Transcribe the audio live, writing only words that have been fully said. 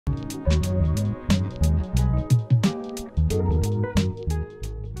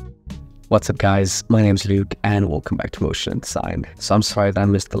What's up guys, my name's Luke and welcome back to Motion and Design. So I'm sorry that I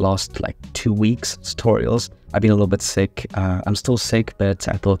missed the last 2 weeks tutorials. I've been a little bit sick. I'm still sick, but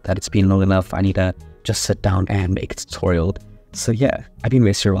I thought that it's been long enough. I need to just sit down and make a tutorial. So yeah, I've been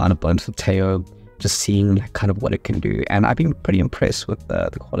messing around a bunch with Taio, just seeing kind of what it can do, and I've been pretty impressed with the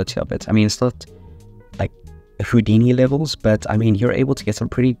quality of it. I mean, it's not like Houdini levels, but I mean, you're able to get some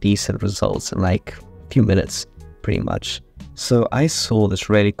pretty decent results in like a few minutes, pretty much. So I saw this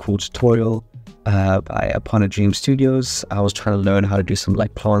really cool tutorial by Upon a Dream Studios. I was trying to learn how to do some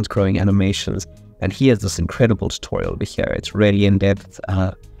like plant growing animations, and he has this incredible tutorial over here. It's really in depth.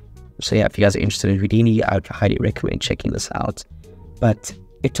 So yeah, if you guys are interested in Houdini, I would highly recommend checking this out. But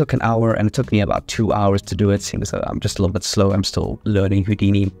it took an hour, and it took me about 2 hours to do it, seeing as I'm just a little bit slow. I'm still learning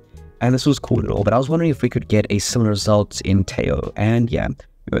Houdini, and this was cool and all. But I was wondering if we could get a similar result in Taio, and yeah, we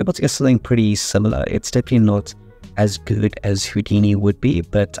were able to get something pretty similar. It's definitely not as good as Houdini would be,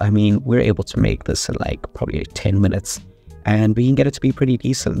 but I mean, we're able to make this in like probably 10 minutes, and we can get it to be pretty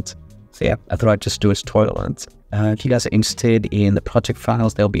decent. So yeah, I thought I'd just do a tutorial on it. If you guys are interested in the project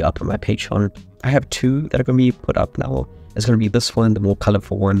files, they'll be up on my Patreon. I have 2 that are going to be put up now. There's going to be this one, the more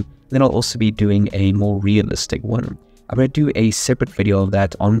colorful one, and then I'll also be doing a more realistic one. I'm going to do a separate video of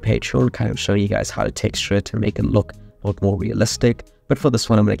that on Patreon, kind of showing you guys how to texture it and make it look a lot more realistic. But for this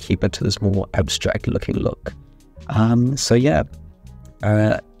one, I'm going to keep it to this more abstract looking look. So yeah,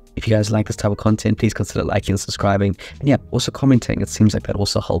 if you guys like this type of content, please consider liking and subscribing, and yeah, also commenting. It seems like that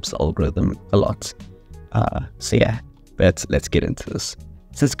also helps the algorithm a lot. So yeah, but let's get into this.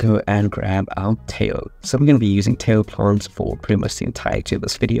 So let's go and grab our Taio. So we're going to be using Taio plants for pretty much the entirety of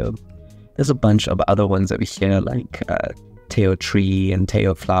this video. There's a bunch of other ones over here like Taio tree and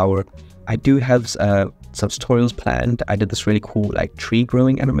Taio flower. I do have some tutorials planned. I did this really cool like tree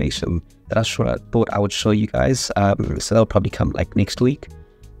growing animation that I thought I would show you guys. So that'll probably come like next week.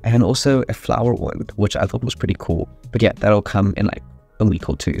 And also a flower one, which I thought was pretty cool. But yeah, that'll come in like a week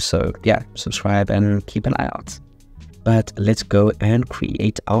or 2. So yeah, subscribe and keep an eye out. But let's go and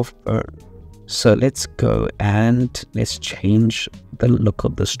create our fern. So let's go and let's change the look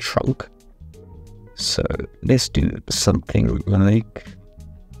of this trunk. So let's do something like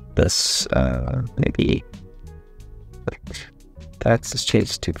this, maybe like that. Let's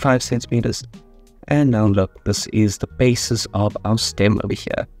change to 5 centimeters. And now look, this is the basis of our stem over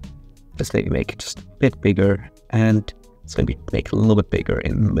here. Let's maybe make it just a bit bigger, and let's maybe make it a little bit bigger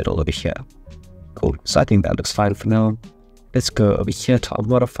in the middle over here. Cool, so I think that looks fine for now. Let's go over here to our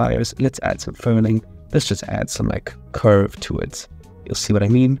modifiers. Let's add some ferning. Let's just add some like curve to it. You'll see what I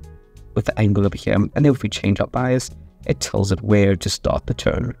mean with the angle over here. And then if we change our bias, it tells it where to start the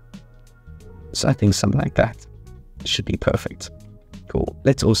turn. So I think something like that should be perfect. Cool.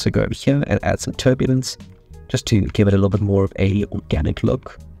 Let's also go over here and add some turbulence, just to give it a little bit more of a organic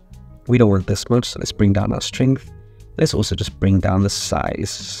look. We don't want this much, so let's bring down our strength. Let's also just bring down the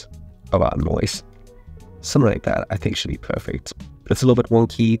size of our noise. Something like that I think should be perfect. It's a little bit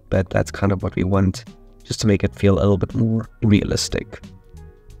wonky, but that's kind of what we want, just to make it feel a little bit more realistic.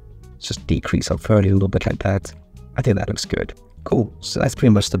 Let's just decrease our ferning a little bit like that. I think that looks good. Cool, so that's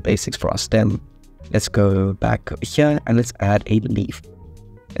pretty much the basics for our stem. Let's go back over here and let's add a leaf.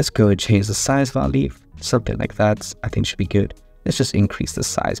 Let's go and change the size of our leaf. Something like that I think should be good. Let's just increase the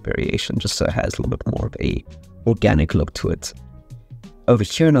size variation just so it has a little bit more of a organic look to it. Over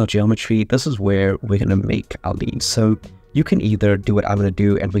here in our geometry, this is where we're going to make our leaves. So you can either do what I'm going to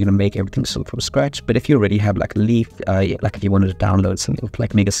do and we're going to make everything from scratch. But if you already have like a leaf, like if you wanted to download something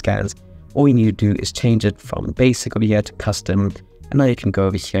like mega scans, all you need to do is change it from basic over here to custom. And now you can go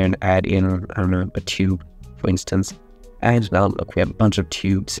over here and add in, I don't know, a tube, for instance. And now look, we have a bunch of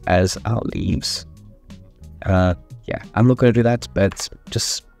tubes as our leaves. Yeah, I'm not going to do that, but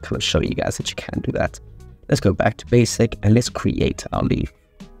just kind of show you guys that you can do that. Let's go back to basic and let's create our leaf.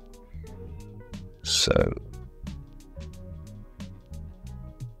 So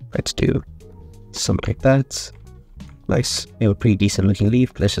let's do something like that. Nice. We have a pretty decent looking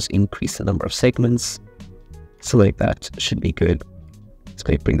leaf. Let's just increase the number of segments. Something like that should be good. Let's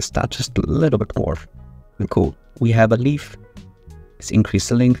maybe bring this down just a little bit more. And cool. We have a leaf. Let's increase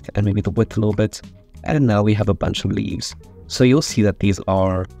the length and maybe the width a little bit. And now we have a bunch of leaves. So you'll see that these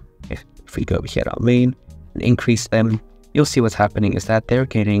are, if we go over here to our main and increase them, you'll see what's happening is that they're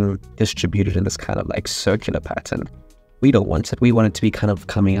getting distributed in this kind of like circular pattern. We don't want it. We want it to be kind of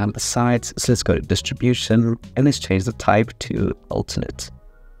coming out of the sides. So let's go to distribution and let's change the type to alternate.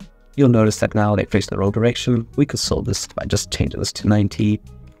 You'll notice that now they're facing the wrong direction. We could solve this by just changing this to 90.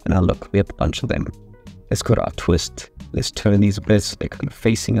 And now look, we have a bunch of them. Let's go to our twist. Let's turn these a bit so they're kind of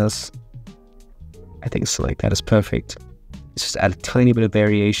facing us. I think something like that is perfect. Let's just add a tiny bit of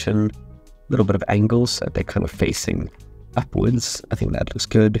variation. little bit of angles so that they're kind of facing upwards. I think that looks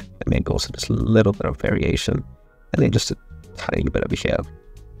good. And maybe also just a little bit of variation. And then just a tiny bit over here.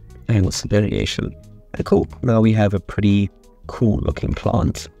 And with some variation. And cool. Now we have a pretty cool looking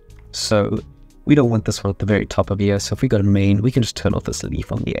plant. So we don't want this one at the very top of here. So if we go to main, we can just turn off this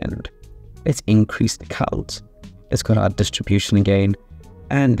leaf on the end. Let's increase the count. Let's go to our distribution again.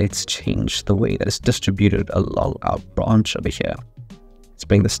 And let's change the way that it's distributed along our branch over here. Let's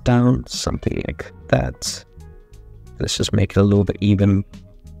bring this down, something like that. Let's just make it a little bit even.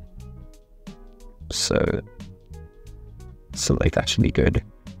 So, something like that should be good.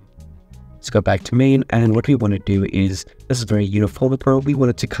 Let's go back to main, and what we want to do is, this is very uniform, but we want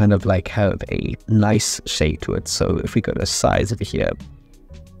it to kind of like have a nice shape to it. So if we go to size over here,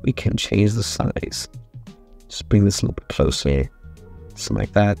 we can change the size. Just bring this a little bit closer. Something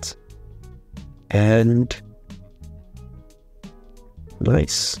like that. And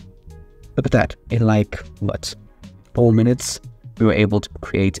nice. Look at that. In like, what, 4 minutes, we were able to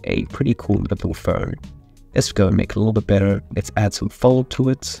create a pretty cool little fern. Let's go and make it a little bit better. Let's add some fold to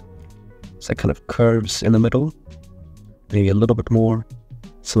it. So it kind of curves in the middle. Maybe a little bit more.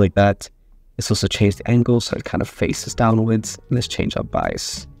 So like that. Let's also change the angle so it kind of faces downwards. And let's change our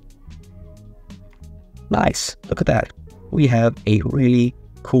bias. Nice. Look at that. We have a really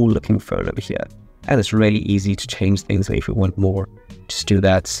cool looking fern over here. And it's really easy to change things. If we want more, just do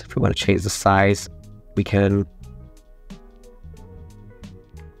that. If we want to change the size, we can.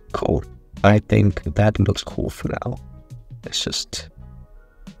 Cool. I think that looks cool for now. Let's just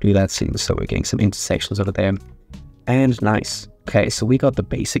do that so we're getting some intersections over there. And nice. Okay, so we got the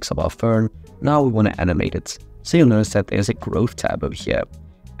basics of our fern. Now we want to animate it. So you'll notice that there's a growth tab over here.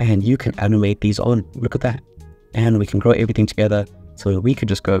 And you can animate these on. Look at that. And we can grow everything together. So we could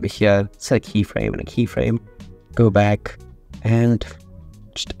just go over here, set a keyframe and a keyframe, go back and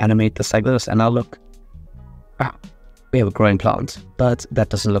just animate this like this. And now look, we have a growing plant, but that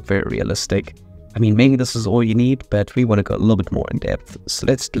doesn't look very realistic. I mean, maybe this is all you need, but we want to go a little bit more in depth. So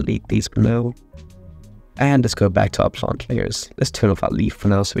let's delete these for now. And let's go back to our plant layers. Let's turn off our leaf for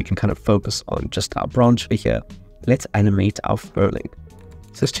now so we can kind of focus on just our branch over here. Let's animate our furling.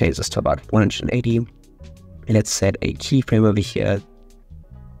 So let's change this to about 180. And let's set a keyframe over here.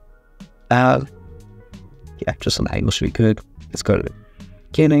 Yeah, just an angle should be good. Let's go to the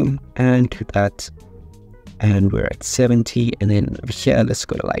beginning and do that. And we're at 70. And then over here, let's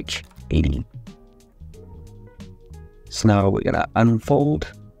go to like 80. So now we're gonna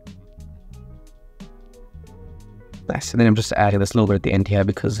unfold. Nice. And then I'm just adding this little bit at the end here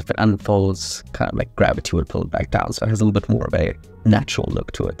because if it unfolds, kind of like gravity would pull it back down. So it has a little bit more of a natural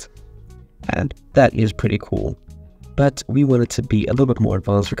look to it. And that is pretty cool. But we want it to be a little bit more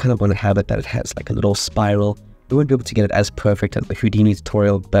advanced. We kind of want to have it that it has like a little spiral. We won't be able to get it as perfect as the Houdini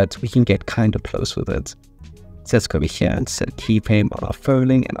tutorial, but we can get kind of close with it. So let's go over here and set a keyframe on our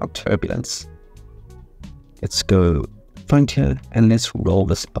furling and our turbulence. Let's go front here and let's roll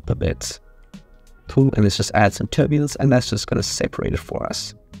this up a bit. Cool, and let's just add some turbulence and that's just going to separate it for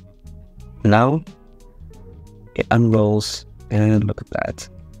us. Now it unrolls and look at that.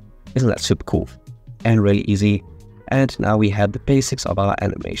 Isn't that super cool and really easy? And now we have the basics of our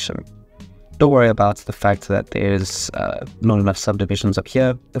animation. Don't worry about the fact that there's not enough subdivisions up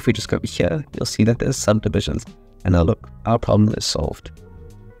here. If we just go over here, you'll see that there's subdivisions. And now look, our problem is solved.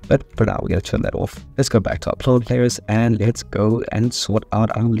 But for now, we're going to turn that off. Let's go back to our plant layers and let's go and sort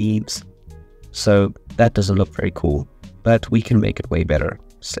out our leaves. So that doesn't look very cool, but we can make it way better.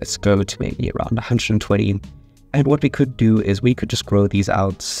 So let's go to maybe around 120. And what we could do is we could just grow these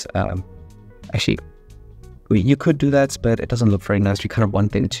out. Actually, you could do that, but it doesn't look very nice. We kind of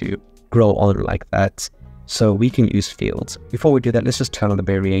want them to grow on like that. So we can use fields. Before we do that, let's just turn on the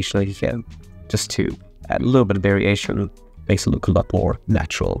variation over here, just to add a little bit of variation. Makes it look a lot more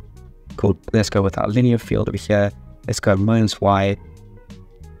natural. Cool. Let's go with our linear field over here. Let's go -y.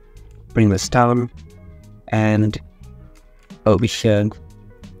 Bring this down. And over here,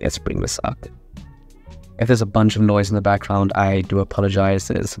 let's bring this up. If there's a bunch of noise in the background, I do apologize.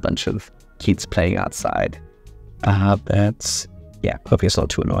 There's a bunch of kids playing outside. But yeah, hopefully it's not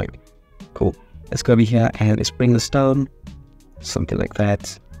too annoying. Cool. Let's go over here and let's bring this down. Something like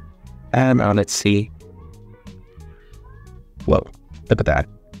that. And now let's see. Whoa, look at that.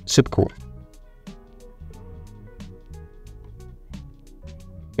 Super cool.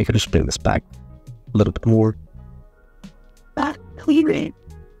 We could just bring this back a little bit more.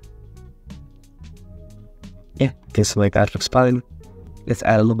 Yeah, okay, so like that looks fine. Let's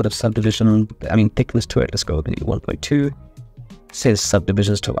add a little bit of subdivision, thickness to it. Let's go maybe 1.2. Set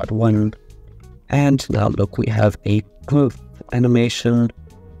subdivisions to about 1. And now look, we have a growth animation.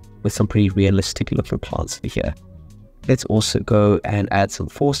 with some pretty realistic looking plants over here. Let's also go and add some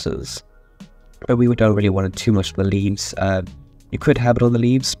forces, but we don't really want it too much on the leaves. You could have it on the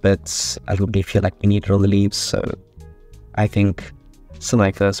leaves, but I don't really feel like we need it on the leaves, so I think something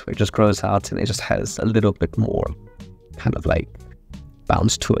like this where it just grows out and it just has a little bit more kind of like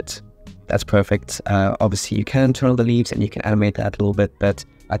bounce to it. That's perfect. Obviously you can turn on the leaves and you can animate that a little bit, but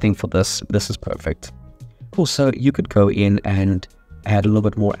I think for this is perfect. Also, you could go in and add a little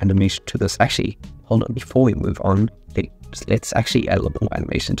bit more animation to this. Actually, hold on, before we move on, let's actually add a little bit more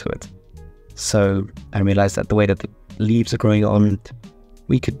animation to it. So I realized that the way that the leaves are growing on,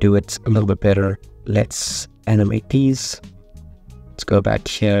 we could do it a little bit better. Let's animate these. Let's go back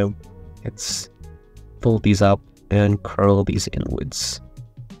here. Let's fold these up and curl these inwards.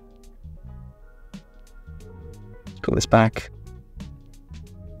 Pull this back.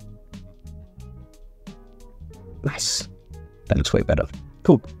 Nice. That looks way better.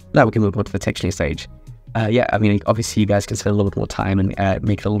 Cool. Now we can move on to the texturing stage. Yeah, I mean, obviously you guys can spend a little bit more time and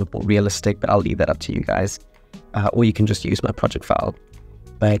make it a little bit more realistic, but I'll leave that up to you guys. Or you can just use my project file.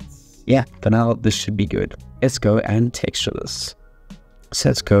 But yeah, for now, this should be good. Let's go and texture this. So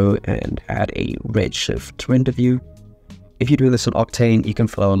let's go and add a redshift render view. If you're doing this on Octane, you can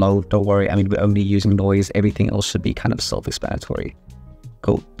follow along, don't worry. I mean, we're only using noise. Everything else should be kind of self-explanatory.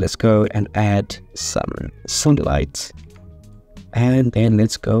 Cool. Let's go and add some sunlight. And then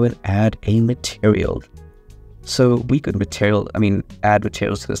let's go and add a material. So we could add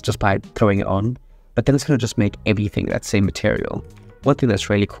materials to this just by throwing it on, but then it's going to just make everything that same material. One thing that's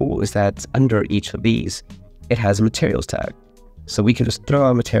really cool is that under each of these, it has a materials tag. So we can just throw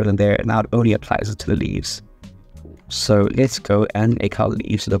our material in there and now it only applies it to the leaves. So let's go and make our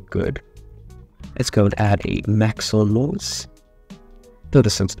leaves look good. Let's go and add a max on noise. Throw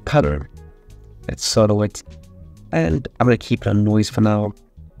this into the color. Let's solo it. And I'm going to keep it on noise for now.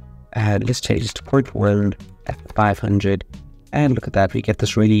 And let's change this to 0.1 at 500. And look at that, we get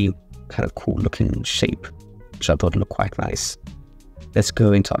this really kind of cool looking shape, which I thought looked quite nice. Let's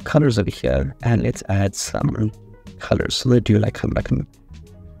go into our colors over here and let's add some colors. So let's do like a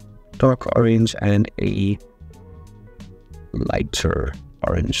dark orange and a lighter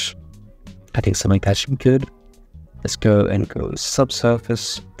orange. I think something like that should be good. Let's go and go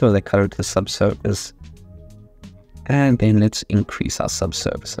subsurface, throw the color to the subsurface. And then let's increase our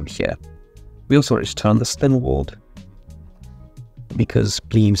subsurface up here. We also want to turn this thin walled because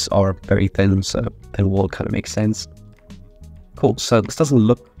leaves are very thin, so thin walled kind of makes sense. Cool, so this doesn't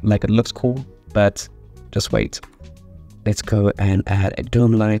look like it looks cool, but just wait. Let's go and add a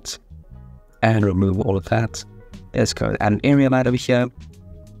dome light and remove all of that. Let's go and add an area light over here.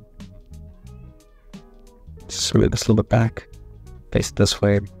 Just move this a little bit back, face it this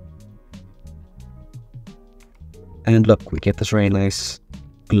way. And look, we get this very nice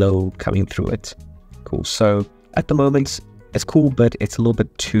glow coming through it. Cool, so at the moment, it's cool, but it's a little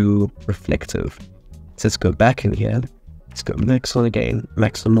bit too reflective. So let's go back in here. Let's go max on again,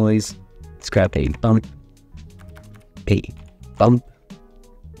 max on noise. Let's grab a bump,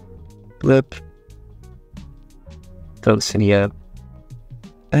 blip. Throw this in here.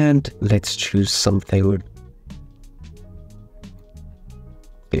 And let's choose something.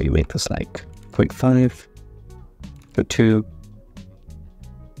 Maybe make this like 0.5. Go 2,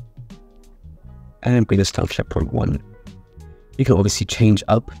 and bring this down to 0.1. You can obviously change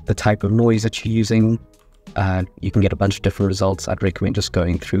up the type of noise that you're using. You can get a bunch of different results. I'd recommend just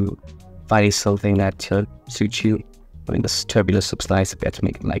going through, finding something that suits you. I mean, this turbulence looks nice. If you had to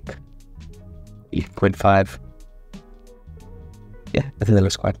make it like 8.5. Yeah, I think that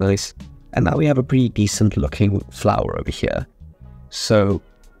looks quite nice. And now we have a pretty decent looking flower over here. So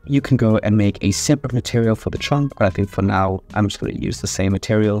you can go and make a separate material for the trunk, but I think for now, I'm just going to use the same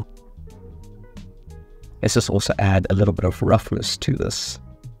material. Let's just also add a little bit of roughness to this.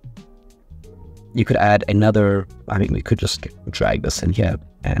 You could add another, we could just drag this in here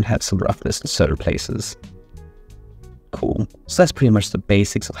and have some roughness in certain places. Cool. So that's pretty much the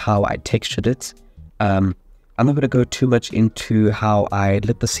basics of how I textured it. I'm not going to go too much into how I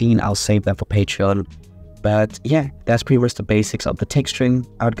lit the scene. I'll save that for Patreon. But yeah, that's pretty much the basics of the texturing.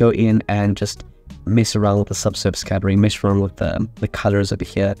 I would go in and just mess around with the subsurface scattering, mess around with the colors over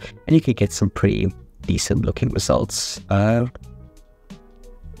here, and you could get some pretty decent looking results. Yeah,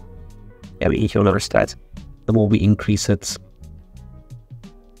 you'll notice that the more we increase it,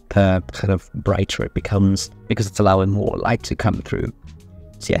 the kind of brighter it becomes because it's allowing more light to come through.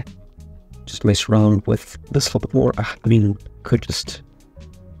 So yeah, just mess around with this a little bit more. Could just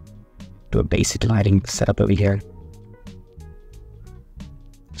do a basic lighting setup over here.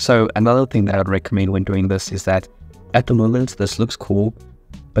 So another thing that I'd recommend when doing this is that at the moment this looks cool,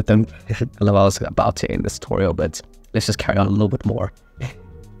 But then I love I was about to end this tutorial, but let's just carry on a little bit more.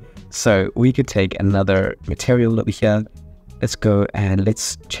 So we could take another material over here. Let's go and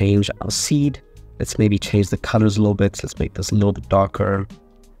let's change our seed. Let's maybe change the colors a little bit. Let's make this a little bit darker.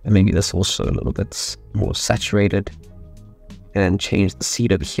 And maybe this also a little bit more saturated. And change the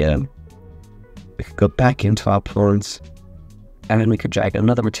seed over here. We could go back into our plants. And then we could drag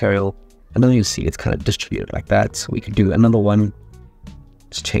another material. And then you see it's kind of distributed like that. So we could do another one.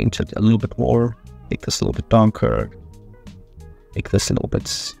 Just change it a little bit more. Make this a little bit darker. Make this a little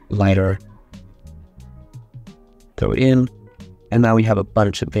bit lighter. Throw it in. And now we have a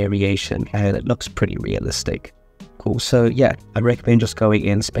bunch of variation and it looks pretty realistic. Cool. So yeah, I'd recommend just going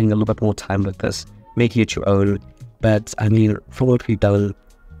in, spending a little bit more time with this, making it your own. But I mean, for what we've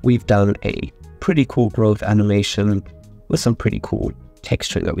done a pretty cool growth animation with some pretty cool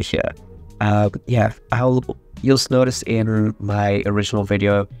texturing over here. Yeah, you'll notice in my original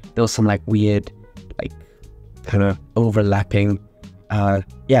video, there was some like weird, like kind of overlapping.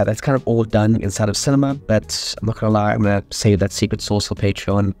 Yeah, that's kind of all done inside of Cinema, but I'm not gonna lie, I'm gonna save that secret source for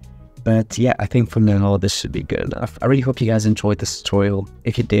Patreon. But yeah, I think for now, this should be good enough. I really hope you guys enjoyed this tutorial.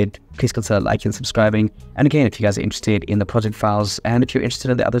 If you did, please consider liking and subscribing. And again, if you guys are interested in the project files, and if you're interested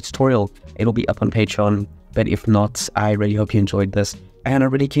in the other tutorial, it'll be up on Patreon. But if not, I really hope you enjoyed this. And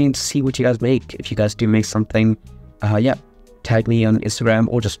I'm really keen to see what you guys make. If you guys do make something, yeah, tag me on Instagram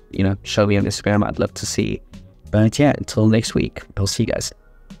or just, you know, show me on Instagram. I'd love to see. But yeah, until next week, I'll see you guys.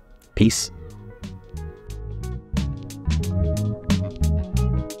 Peace.